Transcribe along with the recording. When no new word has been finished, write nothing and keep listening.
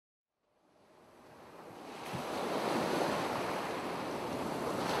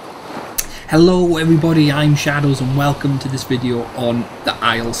Hello everybody, I'm Shadows and welcome to this video on the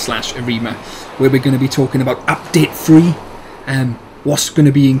Isle/EVRIMA, where we're going to be talking about Update 3, what's going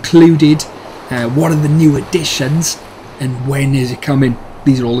to be included, what are the new additions, and when is it coming.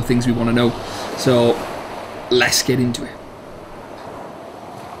 These are all the things we want to know, so let's get into it.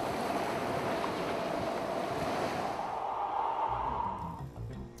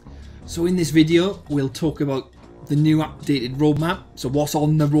 So in this video, we'll talk about the new updated roadmap, so what's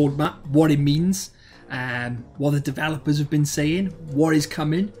on the roadmap, what it means, what the developers have been saying, what is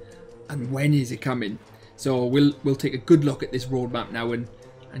coming, and when is it coming. So we'll take a good look at this roadmap now and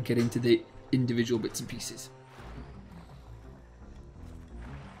get into the individual bits and pieces.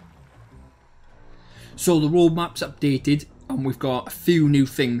 So the roadmap's updated and we've got a few new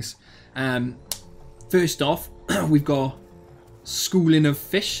things. First off, we've got schooling of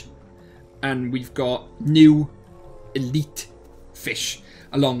fish, and we've got new elite fish,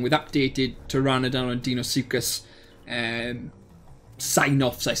 along with updated Pteranodon and Deinosuchus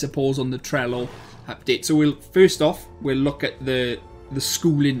sign-offs, I suppose, on the Trello update. So first off, we'll look at the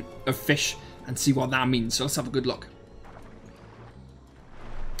schooling of fish and see what that means. So let's have a good look.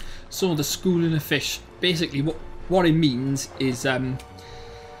 So the schooling of fish, basically what it means is the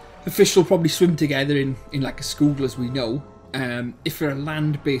fish will probably swim together in like a school, as we know. If you're a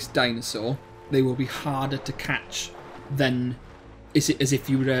land-based dinosaur, they will be harder to catch than as if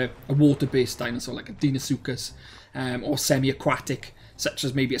you were a water-based dinosaur like a Deinosuchus, or semi-aquatic such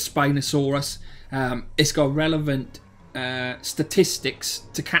as maybe a Spinosaurus. It's got relevant statistics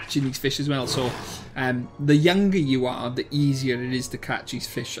to catching these fish as well. So the younger you are, the easier it is to catch these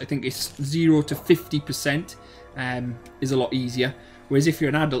fish. I think it's 0 to 50% is a lot easier. Whereas if you're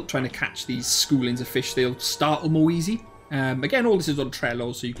an adult trying to catch these schoolings of fish, they'll start more easy. Again, all this is on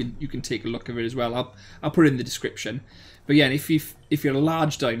Trello, so you can take a look at it as well. I'll put it in the description. But yeah, if you're a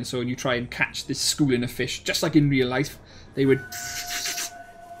large dinosaur and you try and catch this schooling of fish, just like in real life, they would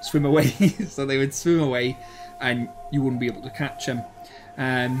swim away. So they would swim away, and you wouldn't be able to catch them.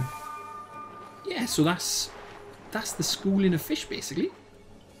 Yeah, so that's the schooling of fish basically.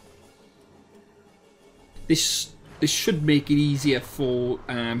 This should make it easier for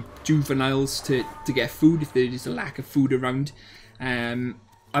juveniles to get food if there is a lack of food around.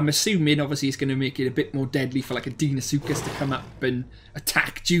 I'm assuming obviously it's going to make it a bit more deadly for like a Deinosuchus to come up and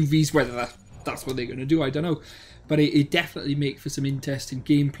attack juvies. Whether that's what they're going to do, I don't know. But it definitely makes for some interesting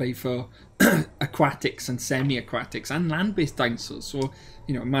gameplay for aquatics and semi-aquatics and land-based dinosaurs. So,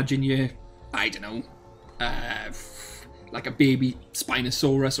 you know, imagine you're, I don't know, like a baby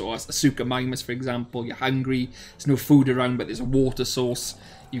Spinosaurus or a Suchomimus, for example. You're hungry, there's no food around, but there's a water source.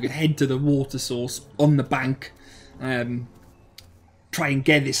 You could head to the water source on the bank, try and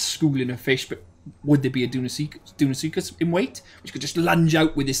get this schooling of fish, but would there be a Deinosuchus in wait, which could just lunge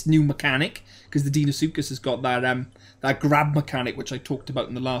out with this new mechanic? Because the Deinosuchus has got that grab mechanic, which I talked about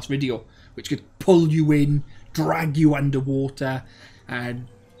in the last video, which could pull you in, drag you underwater, and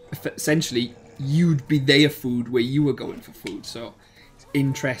essentially you'd be their food where you were going for food. So it's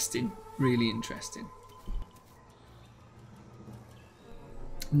interesting, really interesting.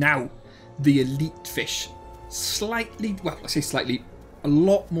 Now, the elite fish, slightly, well, I say slightly, a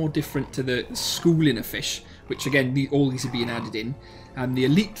lot more different to the schooling of fish, which again, all these are being added in. And the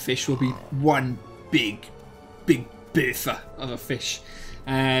elite fish will be one big bertha of a fish,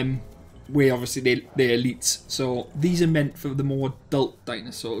 where obviously they're elites. So these are meant for the more adult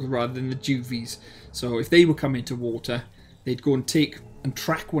dinosaurs rather than the juvies. So if they were coming to water, they'd go and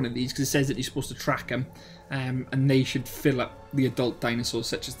track one of these, because it says that you're supposed to track them, and they should fill up the adult dinosaurs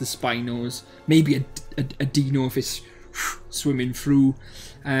such as the Spinos, maybe a Dino if it's swimming through.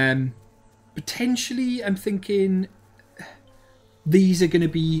 Potentially, I'm thinking these are going to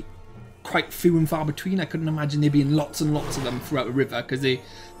be quite few and far between. I couldn't imagine there being lots and lots of them throughout a river, because they're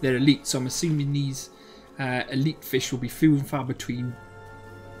elite. So I'm assuming these elite fish will be few and far between,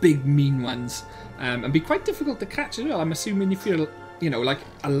 big mean ones, and be quite difficult to catch as well. I'm assuming if you're, you know, like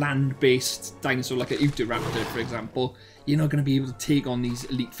a land-based dinosaur like a Utahraptor, for example, you're not going to be able to take on these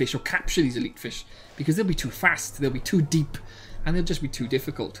elite fish or capture these elite fish, because they'll be too fast, they'll be too deep, and they'll just be too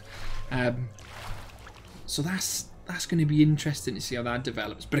difficult. So that's going to be interesting to see how that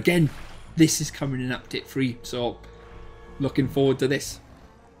develops. But again, this is coming in Update 3, so looking forward to this.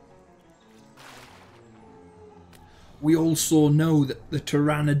 We also know that the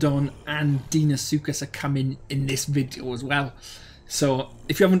Pteranodon and Deinosuchus are coming in this video as well. So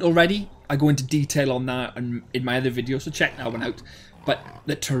if you haven't already, I go into detail on that in my other video, so check that one out. But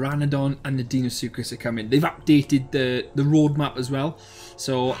the Pteranodon and the Deinosuchus are coming. They've updated the roadmap as well,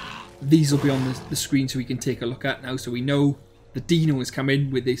 so these will be on the screen so we can take a look at now. So we know the Dino is coming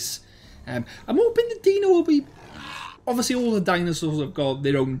with this I'm hoping the dino will be... Obviously, all the dinosaurs have got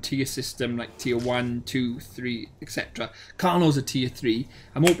their own tier system, like tier 1, 2, 3, etc. Carno's a tier 3.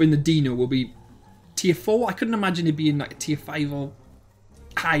 I'm hoping the dino will be tier 4. I couldn't imagine it being like a tier 5 or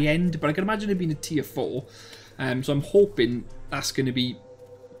high end, but I can imagine it being a tier 4. So I'm hoping that's going to be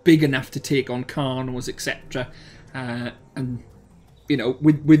big enough to take on Carnos, etc. And, you know,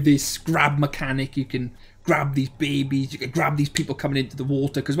 with this grab mechanic, you can grab these babies, you can grab these people coming into the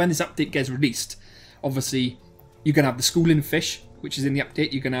water, because when this update gets released, obviously... You're going to have the schooling fish, which is in the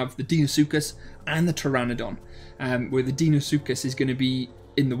update. You're going to have the Deinosuchus and the Pteranodon, where the Deinosuchus is going to be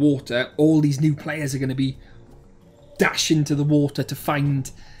in the water. All these new players are going to be dashing to the water to find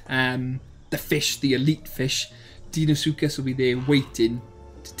the fish, the elite fish. Deinosuchus will be there waiting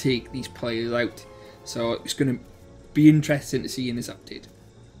to take these players out. So it's going to be interesting to see in this update.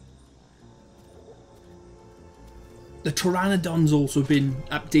 The Pteranodon's also been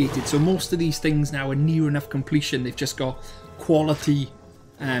updated, so most of these things now are near enough completion. They've just got quality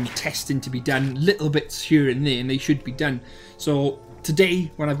testing to be done, little bits here and there, and they should be done. So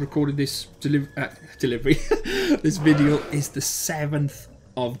today, when I've recorded this delivery, this video is the 7th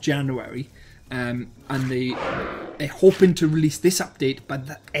of January, and they're hoping to release this update by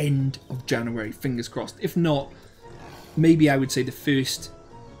the end of January, fingers crossed. If not, maybe I would say the first,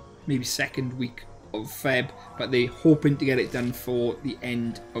 maybe second week of Feb, but they're hoping to get it done for the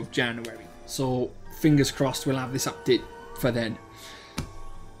end of January. So fingers crossed we'll have this update for then.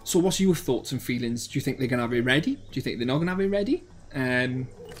 So what's your thoughts and feelings? Do you think they're going to have it ready? Do you think they're not going to have it ready?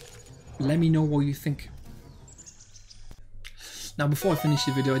 Let me know what you think. Now before I finish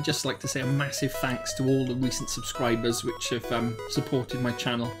the video, I'd just like to say a massive thanks to all the recent subscribers which have supported my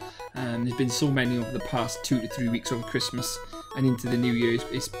channel. There's been so many over the past 2 to 3 weeks over Christmas and into the New Year.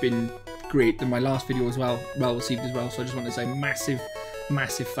 It's been great, and my last video was well received as well, so I just want to say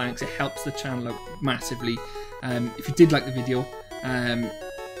massive thanks. It helps the channel out massively. If you did like the video,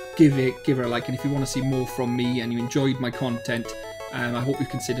 give her a like, and if you want to see more from me and you enjoyed my content, I hope you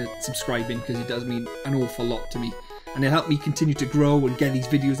consider subscribing, because it does mean an awful lot to me, and it'll help me continue to grow and get these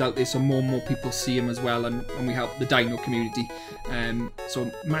videos out there so more and more people see them as well, and we help the dino community.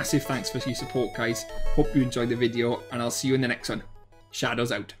 So massive thanks for your support, guys. Hope you enjoyed the video, and I'll see you in the next one.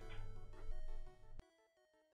 Shadows out.